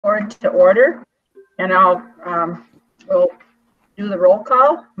board to order, and we'll do the roll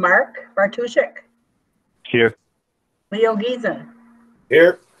call. Mark Bartuszczyk. Here. Leo Giesen.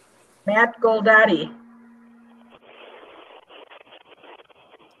 Here. Matt Goldati.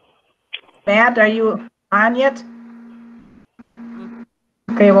 Matt, are you on yet?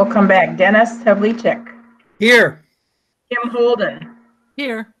 Okay, we'll come back. Dennis Havlicek. Here. Kim Holden.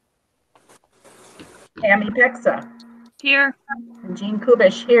 Here. Tammy Pexa. Here. And Jean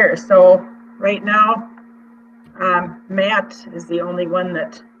Kubish here. So right now, Matt is the only one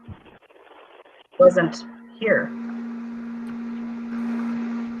that wasn't here.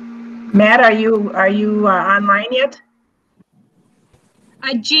 Matt, are you online yet?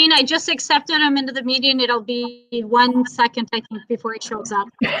 Jean, I just accepted him into the meeting. It'll be 1 second, I think, before he shows up.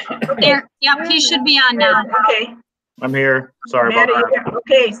 Okay. There. Yep, he should be on now. Okay. I'm here. Sorry Matt, about that.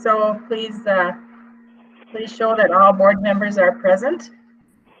 okay, so please show that all board members are present.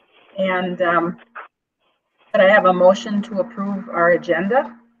 And could I have a motion to approve our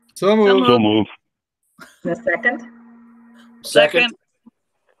agenda? So moved. So move. In a second? Second.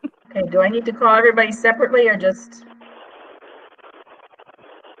 Okay, do I need to call everybody separately or just?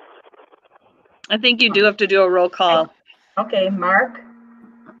 I think you do have to do a roll call. Okay, Mark?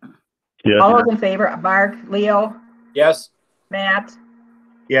 Yes. All those in favor? Mark, Leo, Yes. Matt,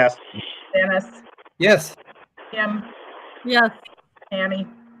 Yes. Dennis, Yes. Kim, Yes. Tammy,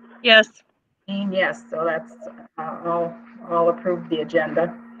 Yes. Jean, yes. So that's all approved the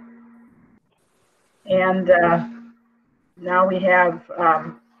agenda. And now we have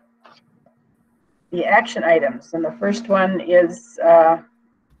the action items. And the first one is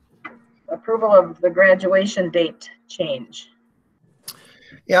approval of the graduation date change.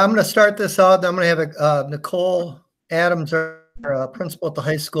 Yeah, I'm going to start this out. I'm going to have Nicole Adams, our principal at the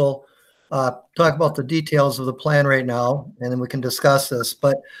high school, talk about the details of the plan right now, and then we can discuss this.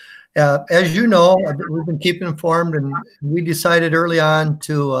 But as you know, we've been keeping informed, and we decided early on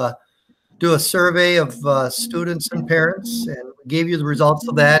to do a survey of students and parents, and we gave you the results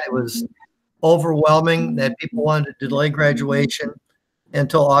of that. It was overwhelming that people wanted to delay graduation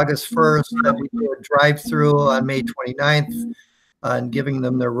until August 1st, that we do a drive-through on May 29th, and giving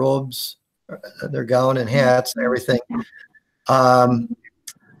them their robes, their gown and hats and everything.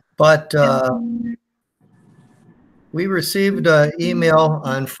 But we received an email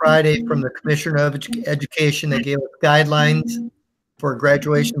on Friday from the Commissioner of Education that gave us guidelines for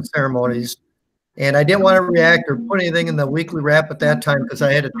graduation ceremonies. And I didn't want to react or put anything in the weekly wrap at that time because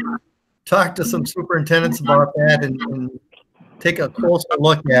I had to talk to some superintendents about that and take a closer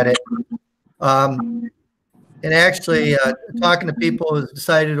look at it. And actually, talking to people has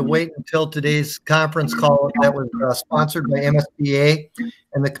decided to wait until today's conference call that was sponsored by MSBA,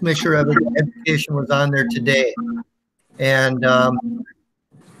 and the Commissioner of Education was on there today. And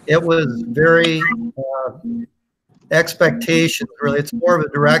it was very expectations, really. It's more of a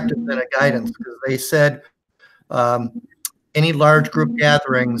directive than a guidance, because they said any large group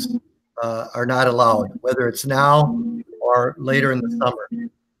gatherings are not allowed, whether it's now or later in the summer.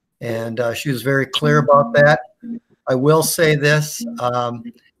 And she was very clear about that. I will say this,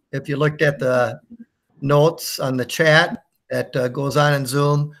 if you looked at the notes on the chat that goes on in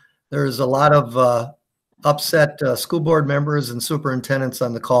Zoom, there's a lot of upset school board members and superintendents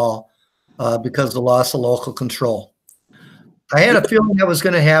on the call because of the loss of local control. I had a feeling that was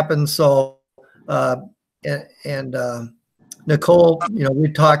going to happen. So, Nicole,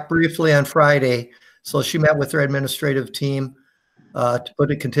 we talked briefly on Friday. So she met with her administrative team to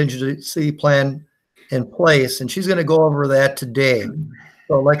put a contingency plan in place, and she's going to go over that today.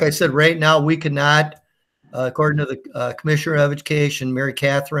 So like I said, right now we cannot, according to the Commissioner of Education, Mary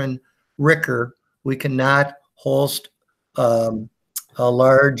Catherine Ricker, we cannot host a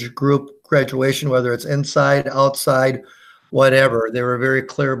large group graduation, whether it's inside, outside, whatever. They were very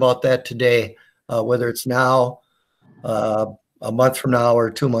clear about that today. Whether it's now, a month from now, or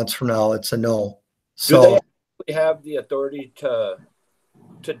 2 months from now, it's a no. So do they have the authority to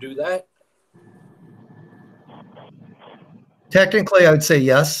do that? Technically, I would say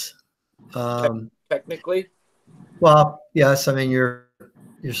yes. Technically? Well, yes. I mean, you're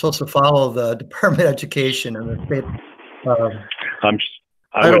supposed to follow the Department of Education and the state.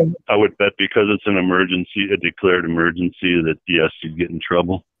 I would bet because it's an emergency, a declared emergency, that yes, you'd get in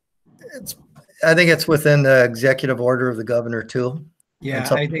trouble. I think it's within the executive order of the governor too. Yeah,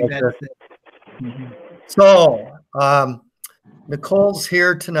 I think that's it. Mm-hmm. So Nicole's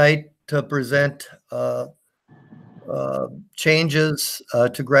here tonight to present changes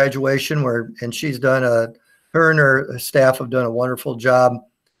to graduation, and she's done her and her staff have done a wonderful job.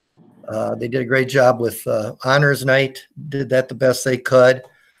 They did a great job with honors night, did that the best they could.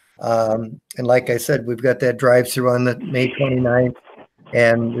 And like I said, we've got that drive-through on the May 29th,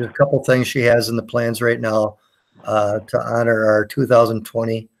 and there's a couple things she has in the plans right now to honor our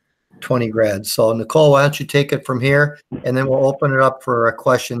 2020 grads. So Nicole, why don't you take it from here, and then we'll open it up for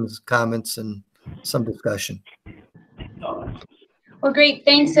questions, comments, and some discussion. Well, great.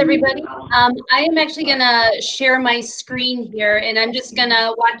 Thanks, everybody. I am actually going to share my screen here, and I'm just going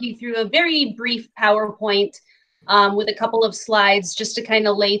to walk you through a very brief PowerPoint with a couple of slides just to kind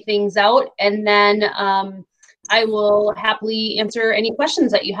of lay things out. And then I will happily answer any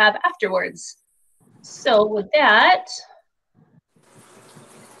questions that you have afterwards. So with that,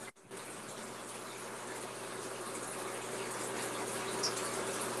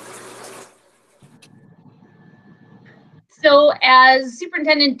 so as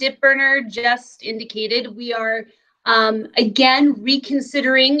Superintendent Dipburner just indicated, we are again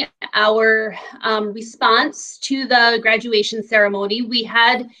reconsidering our response to the graduation ceremony. We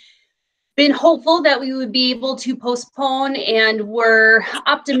had been hopeful that we would be able to postpone, and were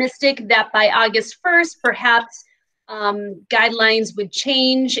optimistic that by August 1st, perhaps guidelines would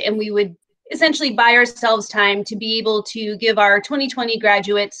change and we would essentially buy ourselves time to be able to give our 2020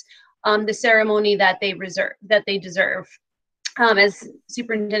 graduates the ceremony that they deserve. As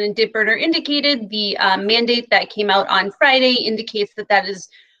Superintendent Dipburner indicated, the mandate that came out on Friday indicates that that is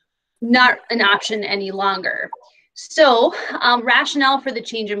not an option any longer. So rationale for the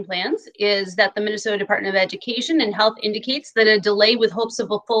change in plans is that the Minnesota Department of Education and Health indicates that a delay with hopes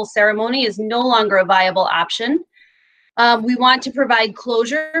of a full ceremony is no longer a viable option. We want to provide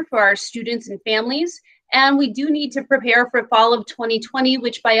closure for our students and families, and we do need to prepare for fall of 2020,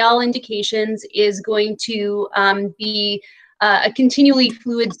 which by all indications is going to be a continually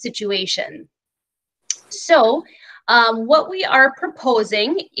fluid situation. So what we are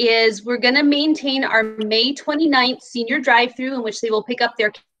proposing is we're going to maintain our May 29th senior drive-through, in which they will pick up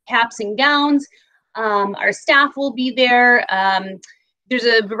their caps and gowns. Our staff will be there. There's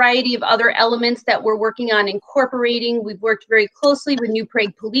a variety of other elements that we're working on incorporating. We've worked very closely with New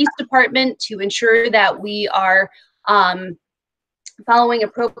Prague Police Department to ensure that we are following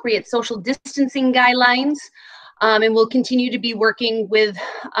appropriate social distancing guidelines. And we'll continue to be working with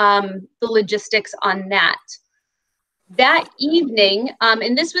the logistics on that. That evening,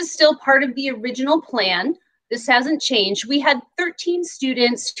 and this was still part of the original plan, this hasn't changed, we had 13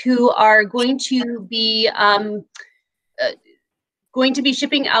 students who are going to be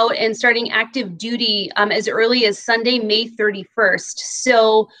shipping out and starting active duty as early as Sunday, May 31st.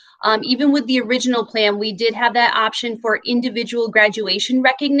 So even with the original plan, we did have that option for individual graduation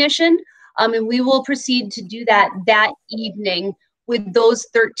recognition. And we will proceed to do that evening with those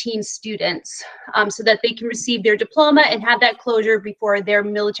 13 students so that they can receive their diploma and have that closure before their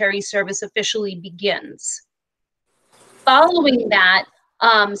military service officially begins. Following that,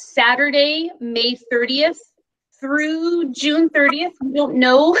 Saturday, May 30th through June 30th, we don't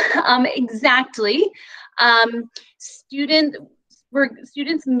know exactly, students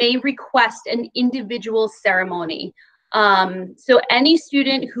may request an individual ceremony. So any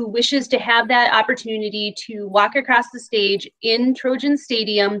student who wishes to have that opportunity to walk across the stage in Trojan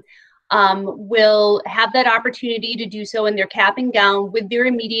Stadium will have that opportunity to do so in their cap and gown with their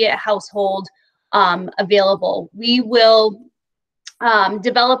immediate household available. We will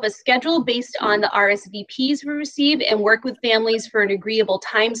develop a schedule based on the RSVPs we receive and work with families for an agreeable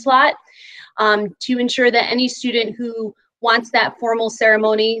time slot to ensure that any student who wants that formal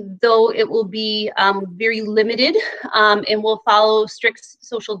ceremony, though it will be very limited and will follow strict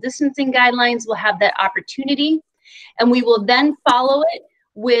social distancing guidelines, will have that opportunity. And we will then follow it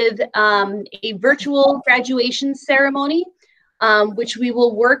with a virtual graduation ceremony, which we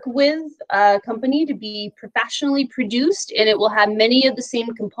will work with a company to be professionally produced, and it will have many of the same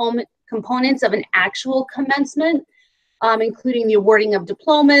components of an actual commencement, including the awarding of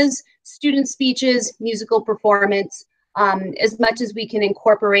diplomas, student speeches, musical performance, as much as we can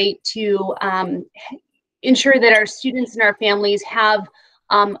incorporate to ensure that our students and our families have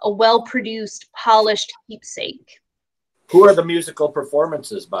a well-produced, polished keepsake. Who are the musical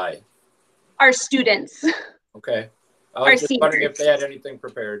performances by? Our students. Okay. I was just wondering if they had anything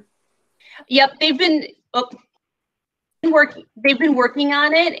prepared. Yep, they've been working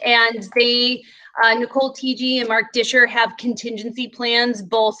on it, and they, Nicole TG and Mark Disher, have contingency plans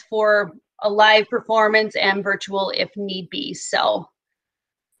both for a live performance and virtual if need be. So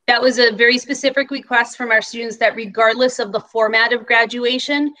that was a very specific request from our students that regardless of the format of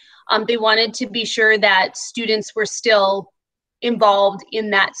graduation, they wanted to be sure that students were still involved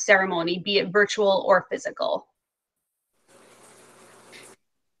in that ceremony, be it virtual or physical.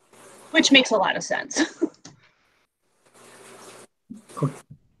 Which makes a lot of sense.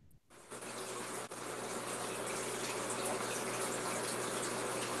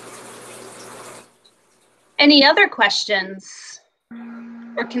 Any other questions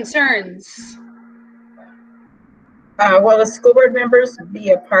or concerns? Will the school board members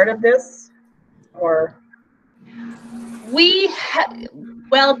be a part of this, or?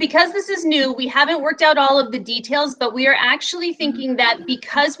 Well, because this is new, we haven't worked out all of the details, but we are actually thinking that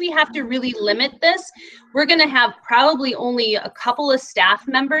because we have to really limit this, we're going to have probably only a couple of staff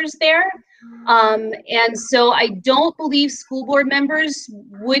members there. And so I don't believe school board members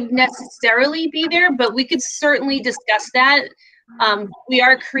would necessarily be there, but we could certainly discuss that. We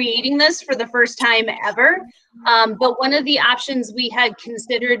are creating this for the first time ever. But one of the options we had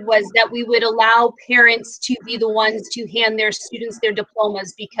considered was that we would allow parents to be the ones to hand their students their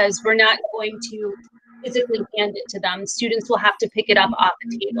diplomas, because we're not going to physically hand it to them. Students will have to pick it up off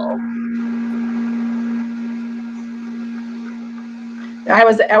the table. I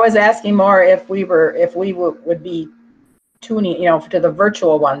was asking more if we would be tuning, to the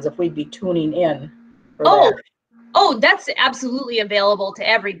virtual ones, if we'd be tuning in for that. Oh, that's absolutely available to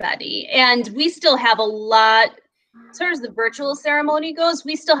everybody. And we still have a lot, as far as the virtual ceremony goes,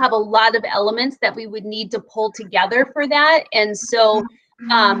 we still have a lot of elements that we would need to pull together for that. And so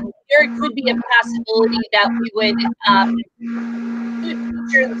there could be a possibility that we would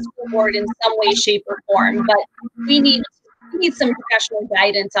feature the school board in some way, shape, or form. But we need some professional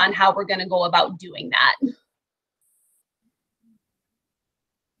guidance on how we're going to go about doing that.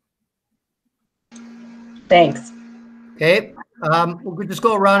 Thanks. Okay, we'll just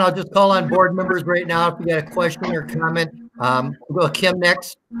go around. I'll just call on board members right now if you got a question or comment. We'll go with Kim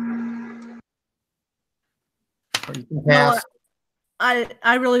next. Or you can pass.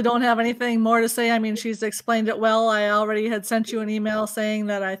 I really don't have anything more to say. I mean, she's explained it well. I already had sent you an email saying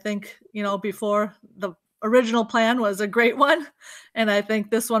that I think, before the original plan was a great one. And I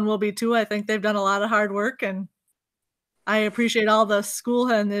think this one will be too. I think they've done a lot of hard work, and I appreciate all the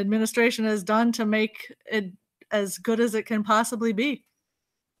school and the administration has done to make it as good as it can possibly be.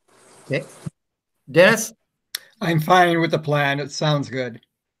 Okay. Dennis? I'm fine with the plan. It sounds good.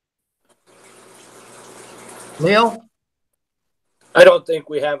 Leo? I don't think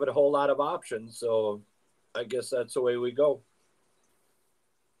we have a whole lot of options, so I guess that's the way we go.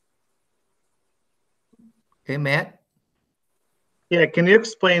 Okay, Matt? Yeah, can you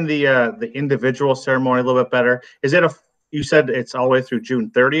explain the individual ceremony a little bit better? Is it you said it's all the way through June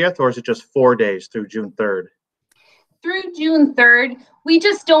 30th, or is it just 4 days through June 3rd? Through June 3rd, we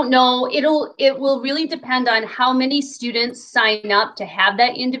just don't know. It will really depend on how many students sign up to have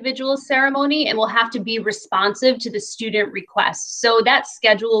that individual ceremony, and we'll have to be responsive to the student requests. So that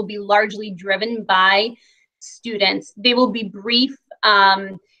schedule will be largely driven by students. They will be brief.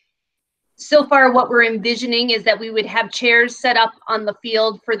 So far, what we're envisioning is that we would have chairs set up on the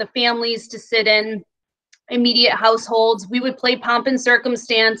field for the families to sit in, immediate households. We would play pomp and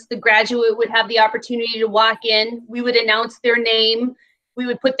circumstance. The graduate would have the opportunity to walk in. We would announce their name. We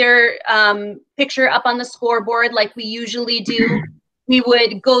would put their picture up on the scoreboard like we usually do. We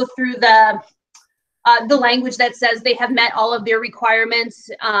would go through the language that says they have met all of their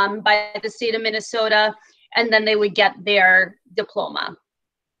requirements by the state of Minnesota, and then they would get their diploma.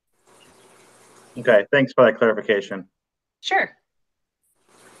 Okay, thanks for that clarification. Sure.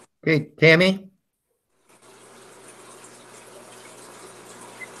 Okay, Tammy?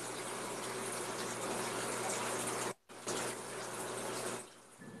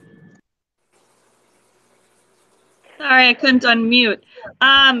 Sorry, I couldn't unmute.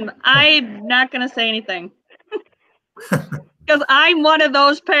 I'm not going to say anything because I'm one of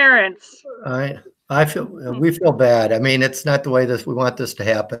those parents. We feel bad. I mean, it's not the way we want this to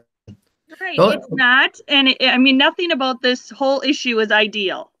happen. Right, it's not. And I mean, nothing about this whole issue is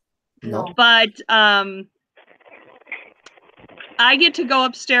ideal. No. But I get to go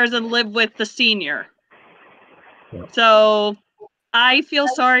upstairs and live with the senior. Yeah. So I feel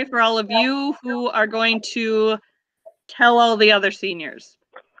sorry for all of you who are going to tell all the other seniors,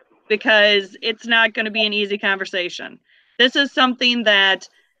 because it's not going to be an easy conversation. This is something that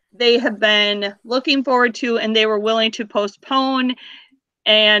they have been looking forward to, and they were willing to postpone.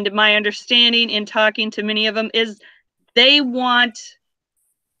 And my understanding in talking to many of them is they want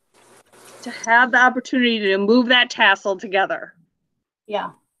to have the opportunity to move that tassel together. Yeah.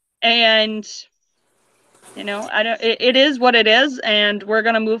 And, it is what it is, and we're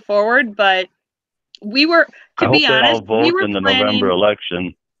going to move forward. But we were, to be honest, we were in the November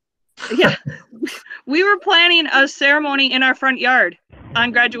election. Yeah, we were planning a ceremony in our front yard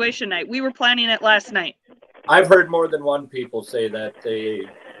on graduation night. We were planning it last night. I've heard more than one people say that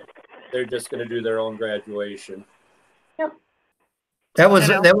they're just going to do their own graduation. Yep. That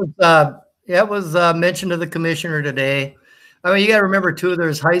was mentioned to the commissioner today. I mean, you got to remember too,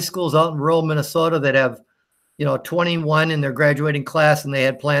 there's high schools out in rural Minnesota that have 21 in their graduating class, and they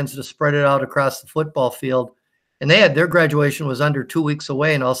had plans to spread it out across the football field. And their graduation was under 2 weeks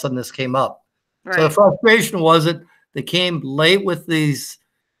away, and all of a sudden this came up. Right. So the frustration was they came late with this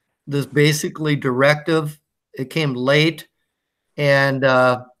basically directive. It came late, and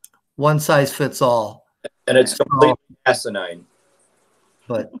one size fits all. And it's completely asinine.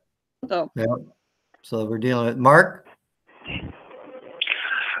 But So. yeah, so we're dealing with Mark.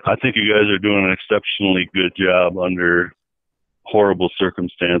 I think you guys are doing an exceptionally good job under horrible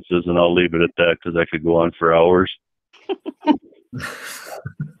circumstances, and I'll leave it at that because I could go on for hours.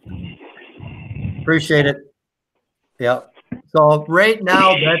 Appreciate it. Yeah. So right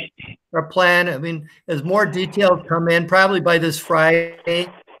now, that's our plan. I mean, as more details come in, probably by this Friday,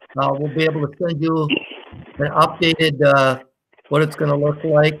 we'll be able to send you an updated what it's going to look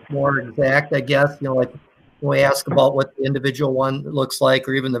like, more exact, I guess. Like when we ask about what the individual one looks like,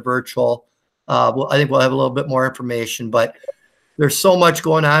 or even the virtual. I think we'll have a little bit more information, but there's so much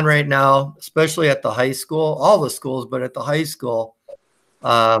going on right now, especially at the high school, all the schools, but at the high school.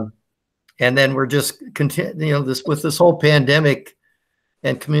 And then we're just continuing, with this whole pandemic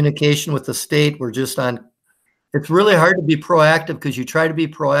and communication with the state, we're just on, it's really hard to be proactive because you try to be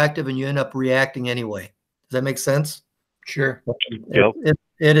proactive and you end up reacting anyway. Does that make sense? Sure. Yep.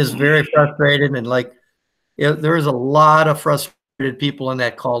 It is very frustrating, and there was a lot of frustrated people on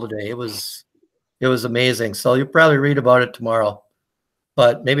that call today. It was amazing. So you'll probably read about it tomorrow,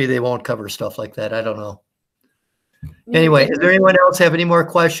 but maybe they won't cover stuff like that. I don't know. Anyway, does there anyone else have any more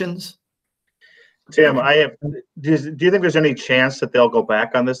questions? Tim, do you think there's any chance that they'll go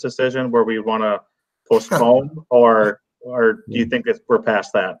back on this decision where we want to postpone, or do you think that we're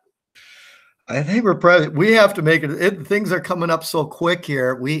past that? I think we have to make it. Things are coming up so quick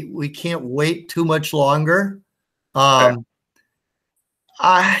here. We can't wait too much longer. Okay.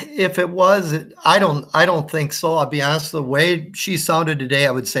 If it was, I don't think so. I'll be honest. The way she sounded today,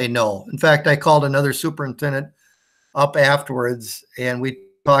 I would say no. In fact, I called another superintendent up afterwards, and we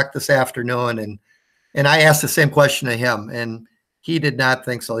talked this afternoon, and I asked the same question to him, and he did not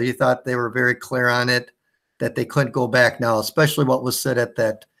think so. He thought they were very clear on it, that they couldn't go back now, especially what was said at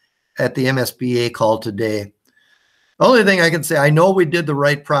the MSBA call today. The only thing I can say, I know we did the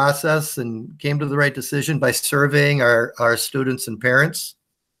right process and came to the right decision by surveying our students and parents.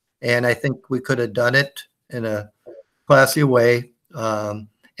 And I think we could have done it in a classy way. And,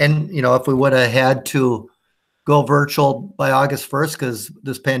 if we would have had to go virtual by August 1st, because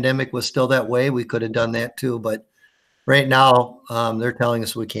this pandemic was still that way, we could have done that too. But right now, they're telling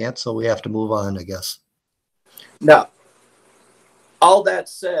us we can't, so we have to move on, I guess. Now, all that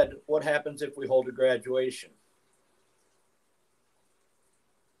said, what happens if we hold a graduation?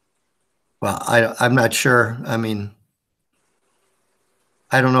 Well, I'm not sure. I mean,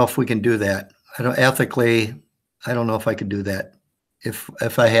 I don't know if we can do that. Ethically, I don't know if I could do that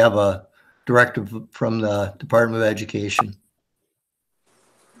if I have a directive from the Department of Education.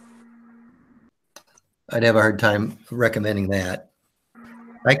 I'd have a hard time recommending that.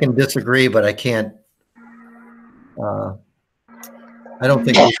 I can disagree, but I can't. I don't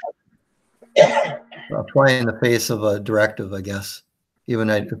think we should fly in the face of a directive, I guess, even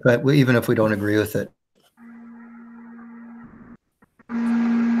if we don't agree with it.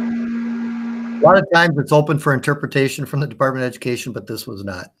 A lot of times it's open for interpretation from the Department of Education, but this was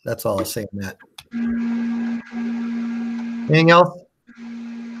not. That's all I'll say on that. Anything else?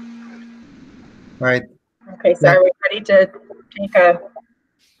 All right. Okay, so are we ready to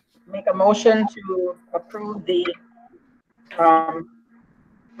make a motion to approve the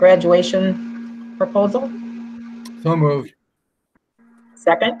graduation proposal? So moved.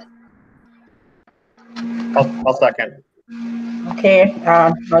 Second? I'll second. Okay,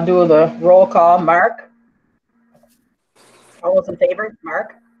 I'll do the roll call. Mark? All those in favor?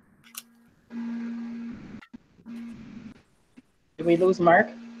 Mark? Did we lose Mark?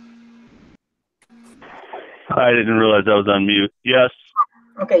 I didn't realize I was on mute. Yes.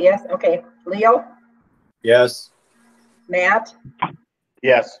 Okay, yes, okay. Leo? Yes. Matt?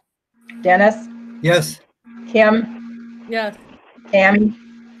 Yes. Dennis? Yes. Kim? Yes. Tammy?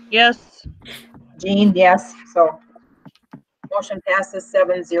 Yes. Jean, yes. So motion passes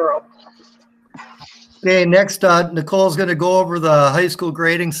 7-0. Okay, next, Nicole's going to go over the high school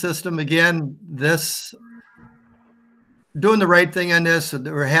grading system again. Doing the right thing on this.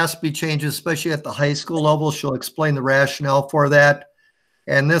 There has to be changes, especially at the high school level. She'll explain the rationale for that.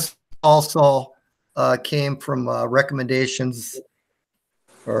 And this also came from recommendations,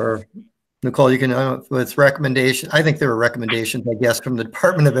 or Nicole, you can, it's recommendation. I think there were recommendations, I guess, from the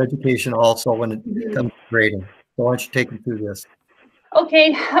Department of Education also when it comes to grading. So why don't you take me through this?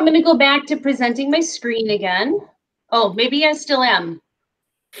 Okay, I'm going to go back to presenting my screen again. Oh, maybe I still am.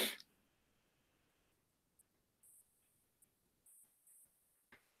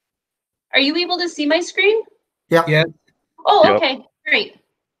 Are you able to see my screen? Yeah. Yeah. Oh, Yep. okay, great.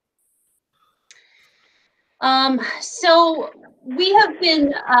 So we have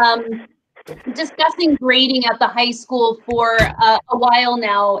been discussing grading at the high school for a while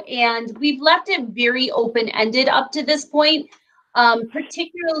now, and we've left it very open-ended up to this point,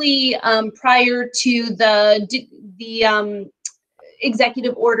 particularly prior to the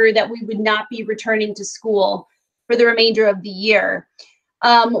executive order that we would not be returning to school for the remainder of the year.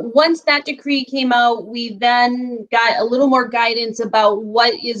 Once that decree came out, we then got a little more guidance about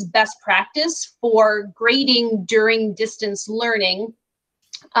what is best practice for grading during distance learning,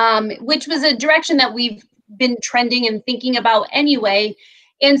 which was a direction that we've been trending and thinking about anyway,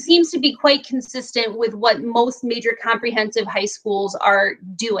 and seems to be quite consistent with what most major comprehensive high schools are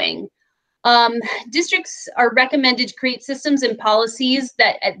doing. Districts are recommended to create systems and policies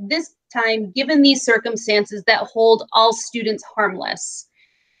that at this time, given these circumstances, that hold all students harmless.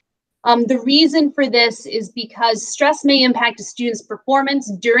 The reason for this is because stress may impact a student's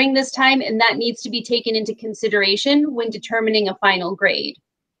performance during this time, and that needs to be taken into consideration when determining a final grade.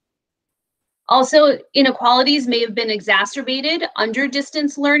 Also, inequalities may have been exacerbated under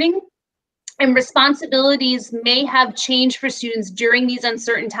distance learning, and responsibilities may have changed for students during these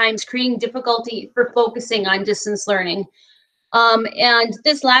uncertain times, creating difficulty for focusing on distance learning. And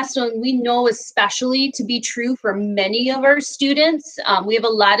this last one, we know especially to be true for many of our students. We have a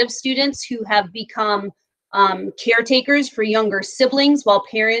lot of students who have become caretakers for younger siblings, while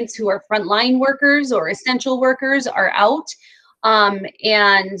parents who are frontline workers or essential workers are out.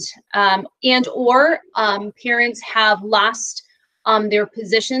 Parents have lost their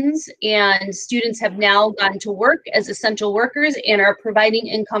positions, and students have now gone to work as essential workers and are providing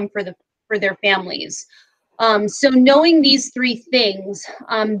income for their families. So knowing these three things,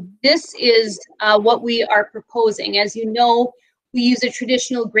 this is what we are proposing. As you know, we use a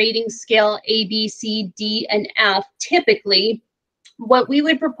traditional grading scale A, B, C, D, and F typically. What we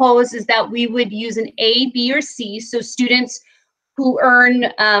would propose is that we would use an A, B, or C, so students who earn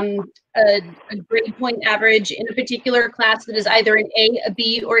a grade point average in a particular class that is either an A, a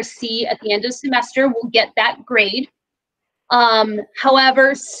B, or a C at the end of semester will get that grade.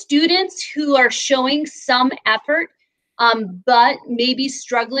 However, students who are showing some effort, but maybe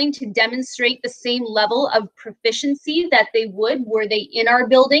struggling to demonstrate the same level of proficiency that they would were they in our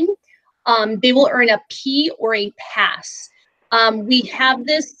building, they will earn a P or a pass. We have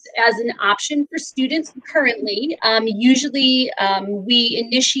this as an option for students currently. Usually we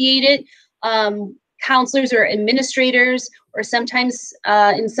initiate it, counselors or administrators, or sometimes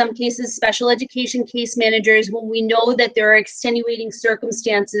in some cases, special education case managers, when we know that there are extenuating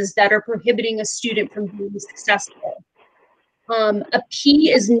circumstances that are prohibiting a student from being successful. A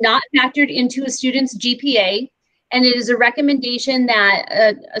P is not factored into a student's GPA, and it is a recommendation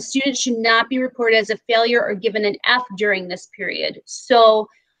that a student should not be reported as a failure or given an F during this period. So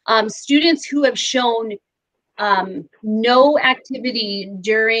students who have shown no activity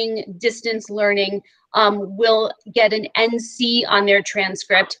during distance learning will get an NC on their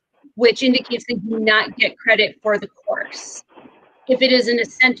transcript, which indicates they do not get credit for the course. If it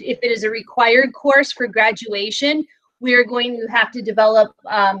is a required course for graduation, we are going to have to develop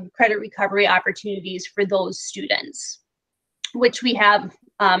credit recovery opportunities for those students, which we have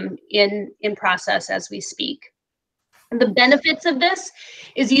in process as we speak. And the benefits of this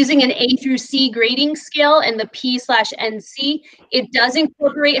is using an A through C grading scale and the P/NC. It does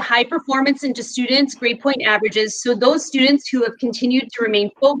incorporate high performance into students' grade point averages. So those students who have continued to remain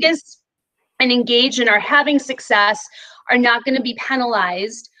focused and engaged and are having success are not going to be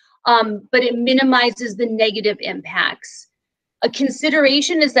penalized, but it minimizes the negative impacts. A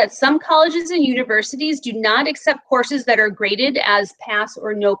consideration is that some colleges and universities do not accept courses that are graded as pass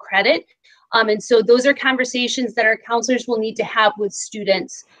or no credit. And so those are conversations that our counselors will need to have with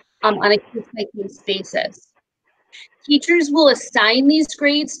students on a case-by-case basis. Teachers will assign these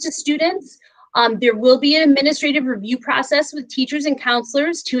grades to students. There will be an administrative review process with teachers and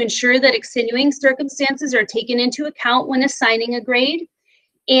counselors to ensure that extenuating circumstances are taken into account when assigning a grade.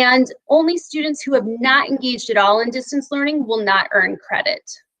 And only students who have not engaged at all in distance learning will not earn credit.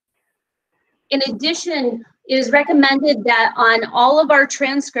 In addition, it is recommended that on all of our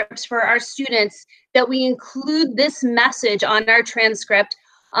transcripts for our students that we include this message on our transcript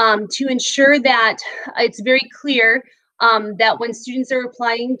to ensure that it's very clear that when students are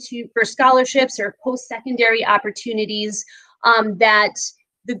applying for scholarships or post-secondary opportunities, that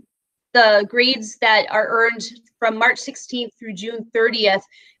the grades that are earned from March 16th through June 30th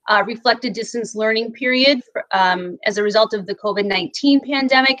reflect a distance learning period as a result of the COVID-19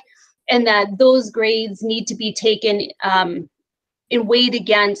 pandemic, and that those grades need to be taken and weighed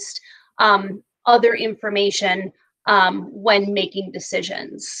against other information when making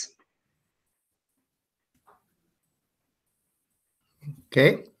decisions.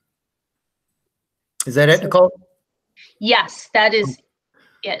 Okay. Is that it, Nicole? Yes, that is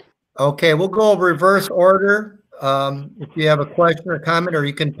it. Okay, we'll go reverse order. If you have a question or comment, or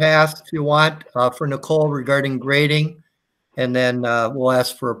you can pass if you want for Nicole regarding grading, and then we'll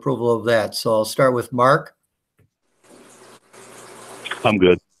ask for approval of that. So I'll start with Mark. I'm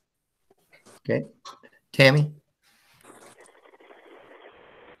good. Okay. Tammy?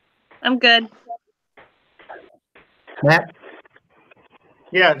 I'm good. Matt?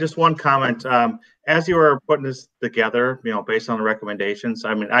 Yeah, just one comment. As you were putting this together, based on the recommendations,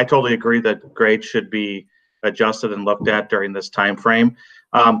 I mean, I totally agree that grades should be adjusted and looked at during this time frame.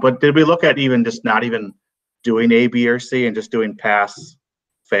 But did we look at even just not even doing A, B, or C and just doing pass,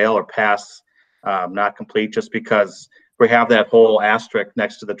 fail, or pass, not complete, just because we have that whole asterisk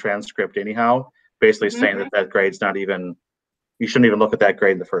next to the transcript anyhow, basically saying that that grade's not even, you shouldn't even look at that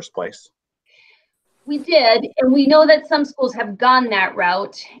grade in the first place. We did, and we know that some schools have gone that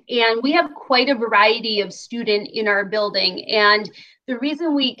route, and we have quite a variety of student in our building. And the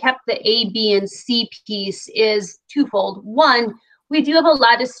reason we kept the A, B, and C piece is twofold. One, we do have a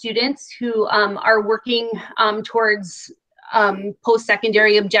lot of students who are working towards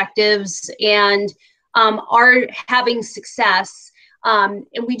post-secondary objectives and are having success, and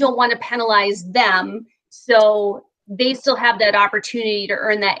we don't want to penalize them. So they still have that opportunity to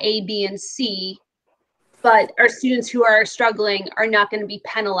earn that A, B, and C. But our students who are struggling are not going to be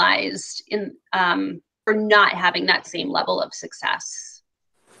penalized for not having that same level of success.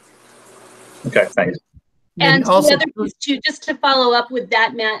 Okay, thanks. And also, the other piece too, just to follow up with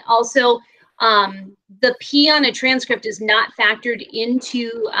that, Matt, also the P on a transcript is not factored into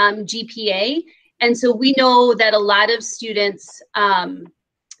GPA. And so we know that a lot of students,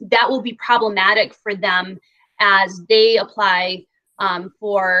 that will be problematic for them as they apply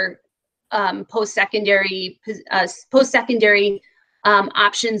for post-secondary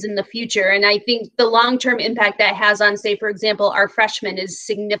options in the future. And I think the long-term impact that has on, say, for example, our freshmen is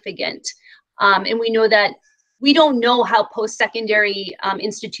significant. And we know that we don't know how post-secondary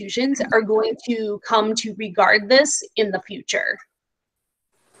institutions are going to come to regard this in the future.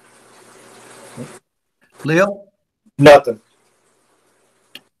 Leo? Nothing.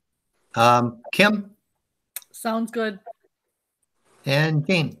 Kim? Sounds good. And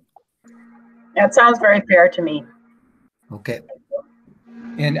Jane? That sounds very fair to me. Okay.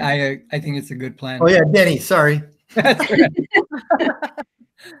 And I think it's a good plan. Oh, yeah, Denny, sorry. That's right.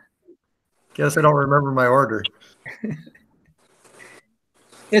 Guess I don't remember my order.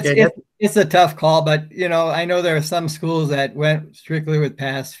 It's a tough call, but I know there are some schools that went strictly with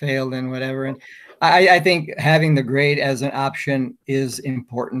pass, failed, and whatever. And I think having the grade as an option is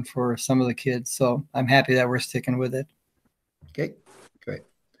important for some of the kids. So I'm happy that we're sticking with it. Okay, great.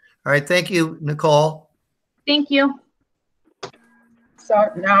 All right, thank you, Nicole. Thank you. So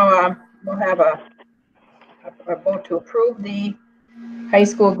now we'll have a vote to approve the high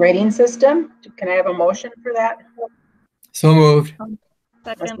school grading system. Can I have a motion for that? So moved.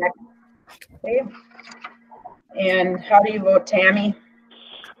 Second. Okay. And how do you vote, Tammy?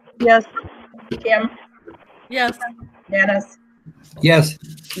 Yes. Kim? Yes. Dennis? Yes.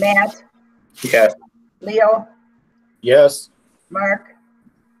 Matt? Yes. Leo? Yes. Mark?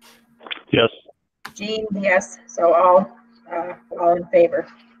 Yes. Jean, yes. So all in favor.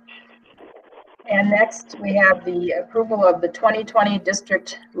 And next we have the approval of the 2020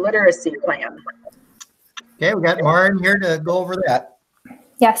 district literacy plan. Okay, we got Maureen here to go over that.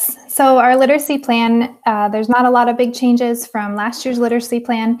 Yes, so our literacy plan, there's not a lot of big changes from last year's literacy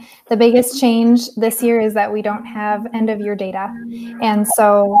plan. The biggest change this year is that we don't have end of year data. And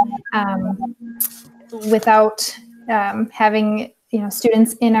so without having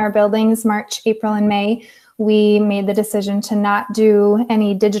students in our buildings March, April, and May, we made the decision to not do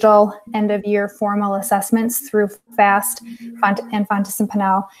any digital end of year formal assessments through FAST and Fontes and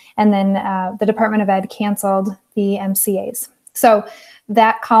Pinnell. And then the Department of Ed canceled the MCAs. So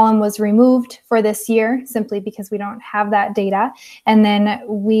that column was removed for this year simply because we don't have that data. And then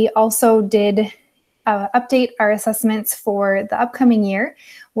we also did update our assessments for the upcoming year.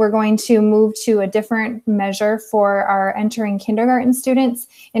 We're going to move to a different measure for our entering kindergarten students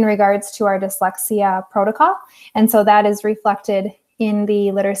in regards to our dyslexia protocol. And so that is reflected in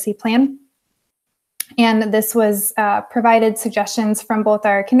the literacy plan. And this was provided suggestions from both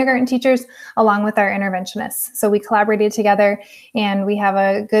our kindergarten teachers along with our interventionists. So we collaborated together and we have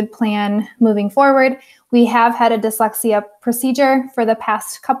a good plan moving forward. We have had a dyslexia procedure for the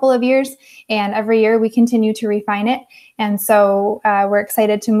past couple of years, and every year we continue to refine it. And so we're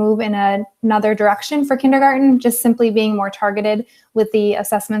excited to move in another direction for kindergarten, just simply being more targeted with the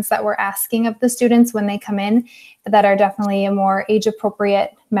assessments that we're asking of the students when they come in that are definitely a more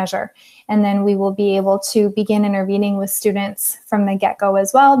age-appropriate measure. And then we will be able to begin intervening with students from the get-go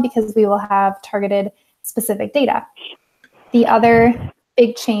as well, because we will have targeted specific data. The other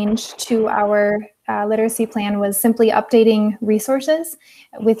big change to our literacy plan was simply updating resources.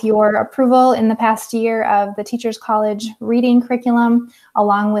 With your approval in the past year of the Teachers College reading curriculum,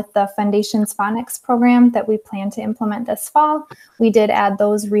 along with the Foundations Phonics program that we plan to implement this fall, we did add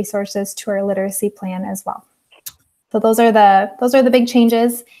those resources to our literacy plan as well. So those are the big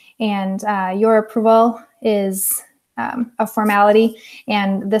changes, and your approval is a formality,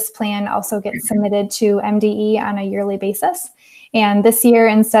 and this plan also gets submitted to MDE on a yearly basis. And this year,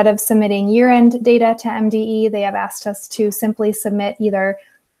 instead of submitting year-end data to MDE, they have asked us to simply submit either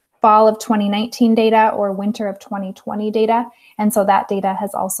fall of 2019 data or winter of 2020 data. And so that data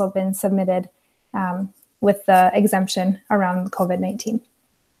has also been submitted with the exemption around COVID-19.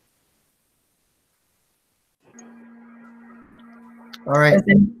 All right.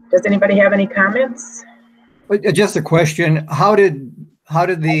 Does anybody have any comments? Just a question. How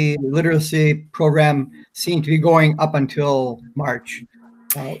did the literacy program seem to be going up until March?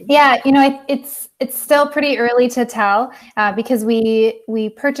 Yeah, you know, it's still pretty early to tell because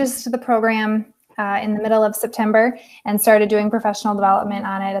we purchased the program in the middle of September and started doing professional development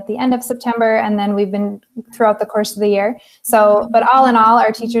on it at the end of September, and then we've been throughout the course of the year. So, but all in all,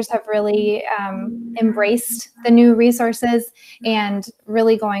 our teachers have really embraced the new resources and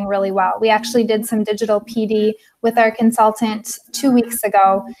really going really well. We actually did some digital PD with our consultant 2 weeks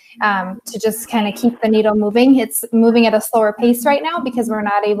ago to just kind of keep the needle moving. It's moving at a slower pace right now because we're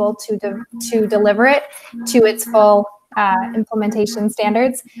not able to deliver it to its full implementation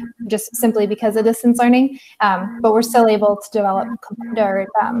standards, just simply because of distance learning. But we're still able to develop, or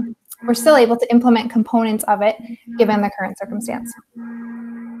we're still able to implement components of it given the current circumstance.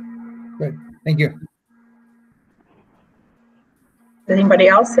 Good, thank you. Does anybody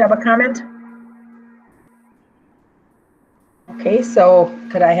else have a comment? Okay, so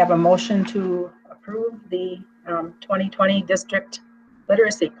could I have a motion to approve the 2020 district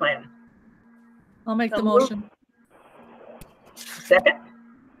literacy plan? I'll make the motion. Second?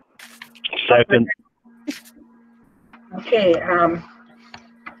 Second. Okay,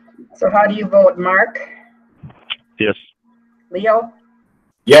 so how do you vote? Mark? Yes. Leo?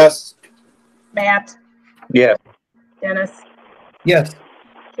 Yes. Matt? Yes. Dennis? Yes.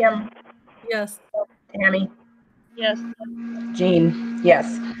 Kim? Yes. Tammy? Yes. Jean?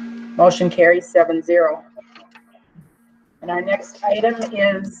 Yes. Motion carries 7-0. And our next item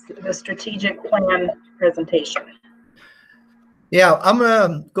is the strategic plan presentation. Yeah, I'm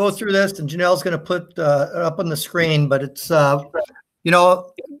going to go through this, and Janelle's going to put up on the screen, but it's, you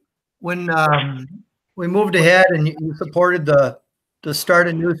know, when we moved ahead and you supported to start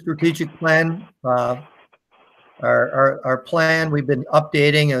a new strategic plan, our plan we've been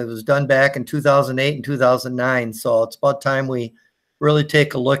updating. It was done back in 2008 and 2009. So it's about time we really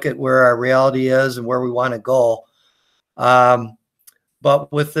take a look at where our reality is and where we want to go. But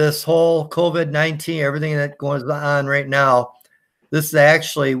with this whole COVID-19, everything that goes on right now, this is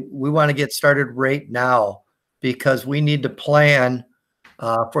actually, we want to get started right now because we need to plan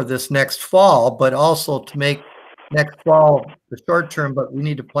for this next fall, but also to make next fall the short term, but we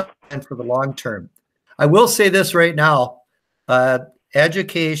need to plan for the long term. I will say this right now,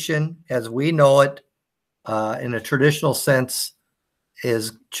 education as we know it in a traditional sense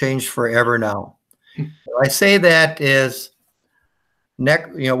is changed forever now. I say that is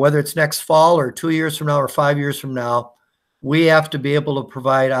next, you know, whether it's next fall or 2 years from now or 5 years from now, we have to be able to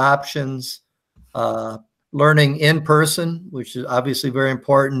provide options, learning in person, which is obviously very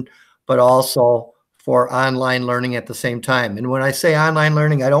important, but also for online learning at the same time. And when I say online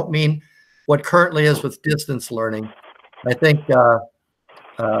learning, I don't mean what currently is with distance learning. I think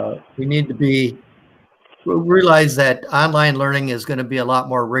we need to realize that online learning is going to be a lot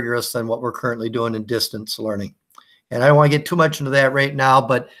more rigorous than what we're currently doing in distance learning. And I don't want to get too much into that right now,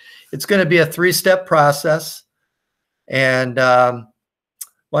 but it's going to be a 3-step process. And why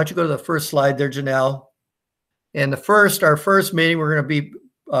don't you go to the first slide there, Janelle? And our first meeting, we're going to be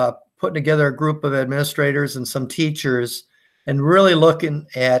putting together a group of administrators and some teachers and really looking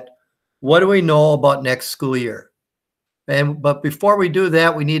at what do we know about next school year. But before we do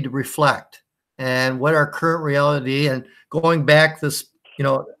that, we need to reflect. and what our current reality, and going back this,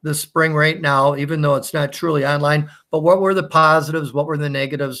 this spring right now, even though it's not truly online, but what were the positives? What were the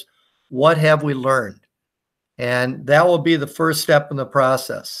negatives? What have we learned? And that will be the first step in the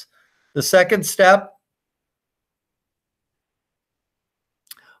process. The second step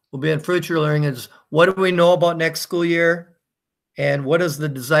will be in future learning is, what do we know about next school year? And what is the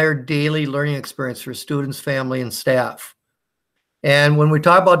desired daily learning experience for students, family, and staff? And when we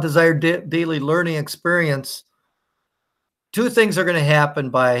talk about desired daily learning experience, two things are going to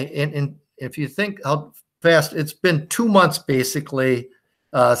happen and if you think how fast, it's been 2 months basically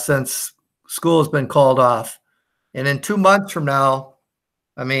since school has been called off. And in 2 months from now,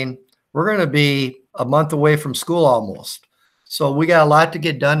 I mean, we're going to be a month away from school almost. So we got a lot to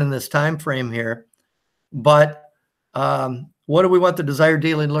get done in this time frame here. But what do we want the desired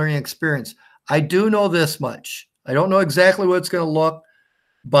daily learning experience? I do know this much. I don't know exactly what it's going to look,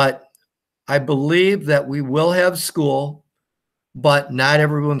 but I believe that we will have school, but not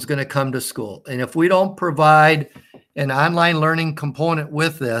everyone's going to come to school. And if we don't provide an online learning component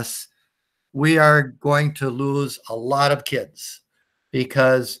with this, we are going to lose a lot of kids,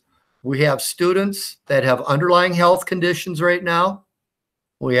 because we have students that have underlying health conditions right now.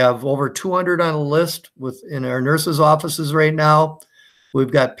 We have over 200 on a list in our nurses' offices right now.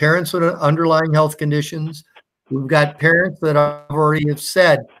 We've got parents with underlying health conditions. We've got parents that already have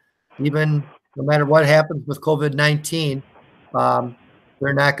said, even no matter what happens with COVID-19,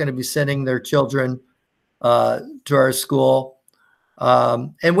 they're not going to be sending their children to our school.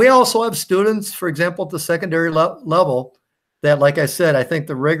 And we also have students, for example, at the secondary level that, like I said, I think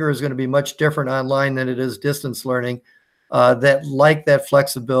the rigor is going to be much different online than it is distance learning, that like that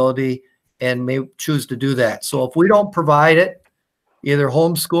flexibility and may choose to do that. So if we don't provide it, either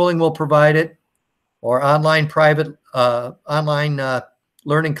homeschooling will provide it, or online private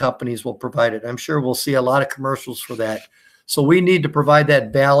learning companies will provide it. I'm sure we'll see a lot of commercials for that. So we need to provide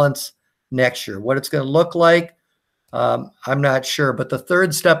that balance next year. What it's going to look like, I'm not sure. But the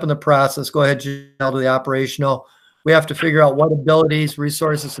third step in the process, go ahead, Janelle, to the operational. We have to figure out what abilities,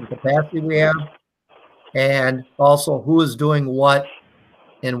 resources, and capacity we have, and also who is doing what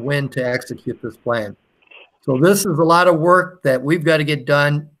and when to execute this plan. So this is a lot of work that we've got to get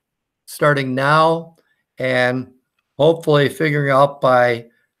done starting now, and hopefully figuring out by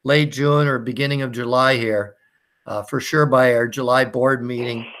late June or beginning of July here, for sure by our July board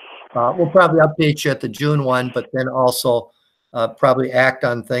meeting. We'll probably update you at the June one, but then also probably act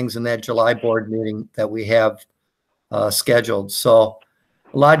on things in that July board meeting that we have scheduled. So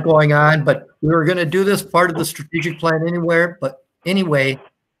a lot going on, but we were going to do this part of the strategic plan anyway,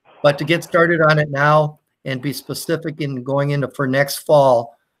 but to get started on it now and be specific in going into for next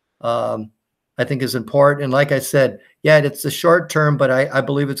fall, I think is important. And like I said, yeah, it's the short term, but I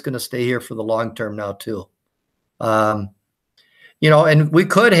believe it's going to stay here for the long term now too. And we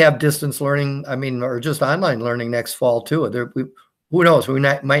could have distance learning, or just online learning next fall too. Who knows? We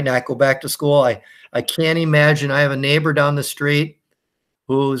might not go back to school. I can't imagine. I have a neighbor down the street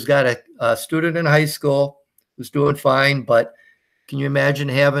who's got a student in high school who's doing fine, but can you imagine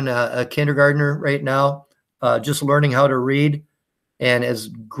having a kindergartner right now just learning how to read? And as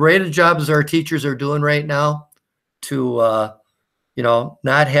great a job as our teachers are doing right now to,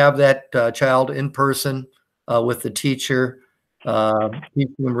 not have that child in person with the teacher,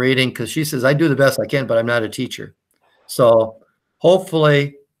 teaching them reading, because she says, I do the best I can, but I'm not a teacher. So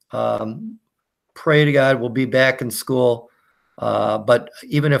hopefully, pray to God we'll be back in school. But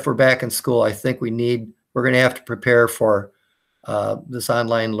even if we're back in school, I think we're going to have to prepare for this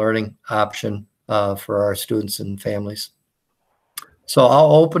online learning option for our students and families. So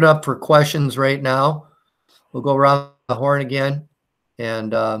I'll open up for questions right now. We'll go around the horn again,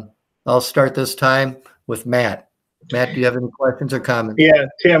 and I'll start this time with Matt. Matt, do you have any questions or comments? Yeah,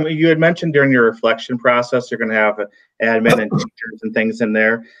 Tim, you had mentioned during your reflection process, you're going to have admin and teachers and things in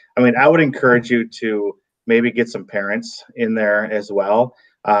there. I would encourage you to maybe get some parents in there as well.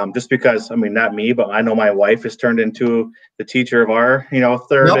 Just because, not me, but I know my wife has turned into the teacher of our,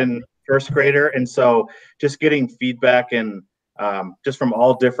 third and first grader. And so just getting feedback and just from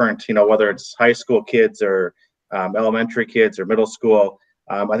all different, whether it's high school kids or elementary kids or middle school,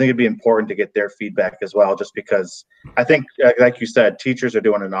 I think it'd be important to get their feedback as well, just because I think, like you said, teachers are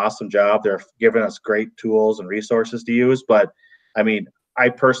doing an awesome job. They're giving us great tools and resources to use. But I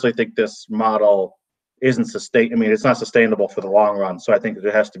personally think this model isn't it's not sustainable for the long run. So I think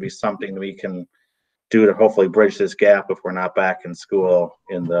there has to be something that we can do to hopefully bridge this gap if we're not back in school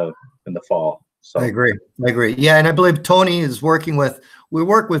in the fall. So I agree. Yeah, and I believe Tony is we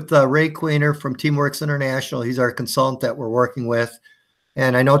work with Ray Queener from TeamWorks International. He's our consultant that we're working with.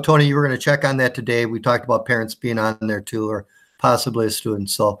 And I know, Tony, you were going to check on that today. We talked about parents being on there too, or possibly a student.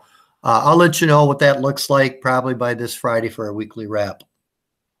 So I'll let you know what that looks like probably by this Friday for a weekly wrap.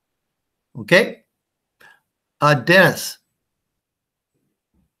 Okay. Dennis.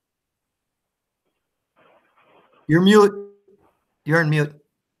 You're mute. You're on mute.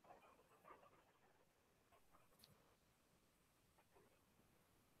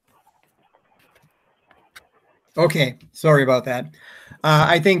 Okay, sorry about that.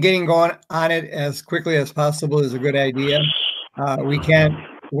 I think getting going on it as quickly as possible is a good idea. We can't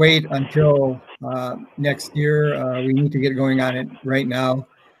wait until next year. We need to get going on it right now.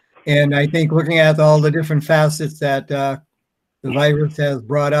 And I think looking at all the different facets that the virus has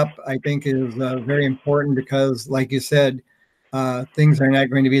brought up, I think is very important because, like you said, things are not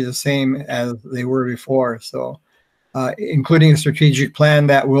going to be the same as they were before. So including a strategic plan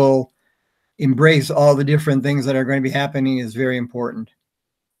that will embrace all the different things that are going to be happening is very important.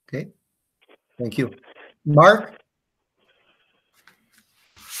 Okay. Thank you. Mark?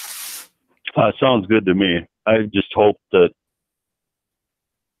 Sounds good to me. I just hope that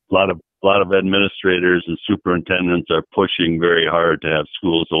a lot of administrators and superintendents are pushing very hard to have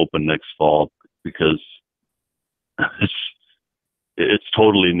schools open next fall because it's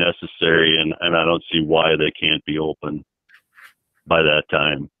totally necessary, and I don't see why they can't be open by that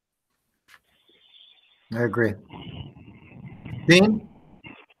time. I agree. Dean?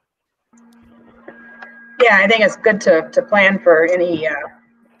 Yeah, I think it's good to plan for any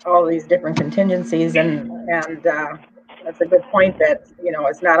all these different contingencies, and that's a good point that, you know,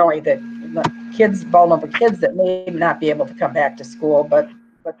 it's not only the kids, vulnerable kids that may not be able to come back to school, but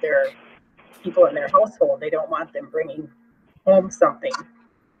there are people in their household. They don't want them bringing home something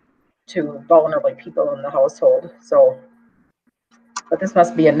to vulnerable people in the household. So, but this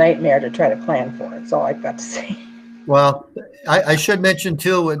must be a nightmare to try to plan for. That's all I've got to say. Well, I should mention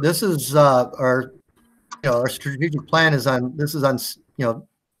too, this is our strategic plan is on,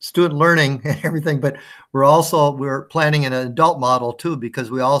 student learning and everything, but we're planning an adult model too,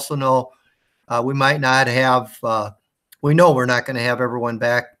 because we also know we might not have, we know we're not going to have everyone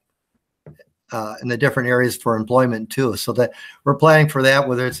back in the different areas for employment too. So that we're planning for that,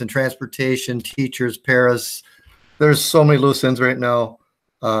 whether it's in transportation, teachers, paras. There's so many loose ends right now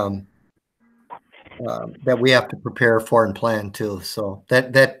that we have to prepare for and plan too. So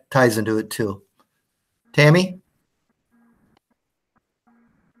that ties into it too. Tammy?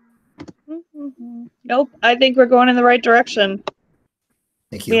 Nope, I think we're going in the right direction.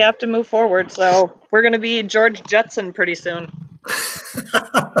 Thank you. We have to move forward. So we're going to be George Jetson pretty soon.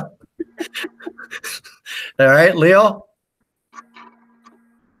 All right, Leo?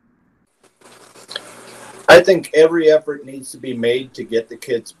 I think every effort needs to be made to get the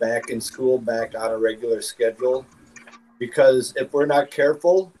kids back in school, back on a regular schedule, because if we're not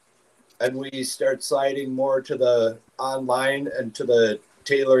careful and we start sliding more to the online and to the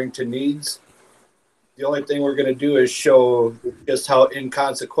tailoring to needs, the only thing we're going to do is show just how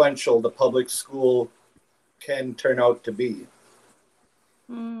inconsequential the public school can turn out to be.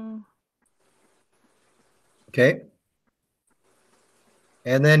 Okay.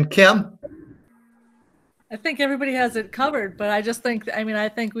 And then Kim? I think everybody has it covered, but I just think, I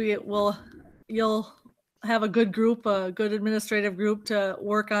think you'll have a good group, a good administrative group to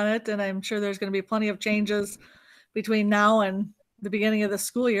work on it. And I'm sure there's going to be plenty of changes between now and the beginning of the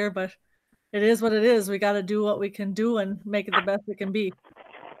school year, but it is what it is. We got to do what we can do and make it the best it can be.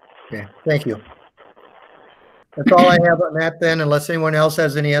 Okay, thank you. That's all I have on that then, unless anyone else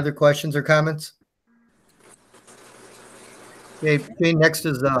has any other questions or comments. Okay, next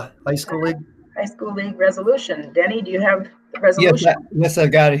is High School League. High School League resolution. Denny, do you have the resolution? Yes,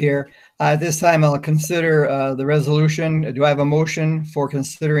 I've got it here. This time I'll consider the resolution. Do I have a motion for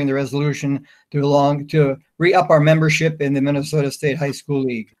considering the resolution to re-up our membership in the Minnesota State High School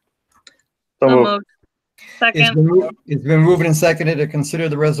League? So moved. Second. It's been moved and seconded to consider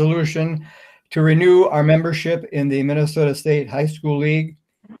the resolution to renew our membership in the Minnesota State High School League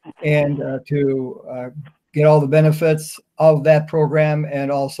and to get all the benefits of that program and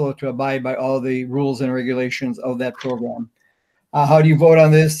also to abide by all the rules and regulations of that program. How do you vote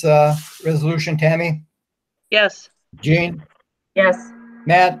on this resolution, Tammy? Yes. Jean? Yes.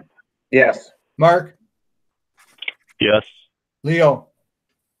 Matt? Yes. Mark? Yes. Leo?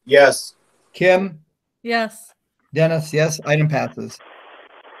 Yes. Kim? Yes. Dennis? Yes. Item passes.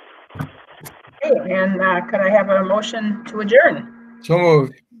 Okay, and could I have a motion to adjourn? So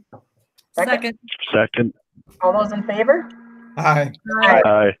moved. Second. Second. All those in favor? Aye.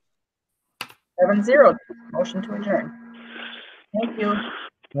 Aye. 7-0. Motion to adjourn. Thank you.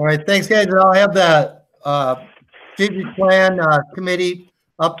 All right, thanks, guys. I'll have that strategic plan committee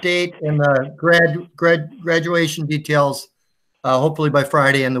update and the graduation details, hopefully by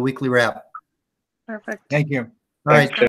Friday, and the weekly wrap. Perfect. Thank you. All right.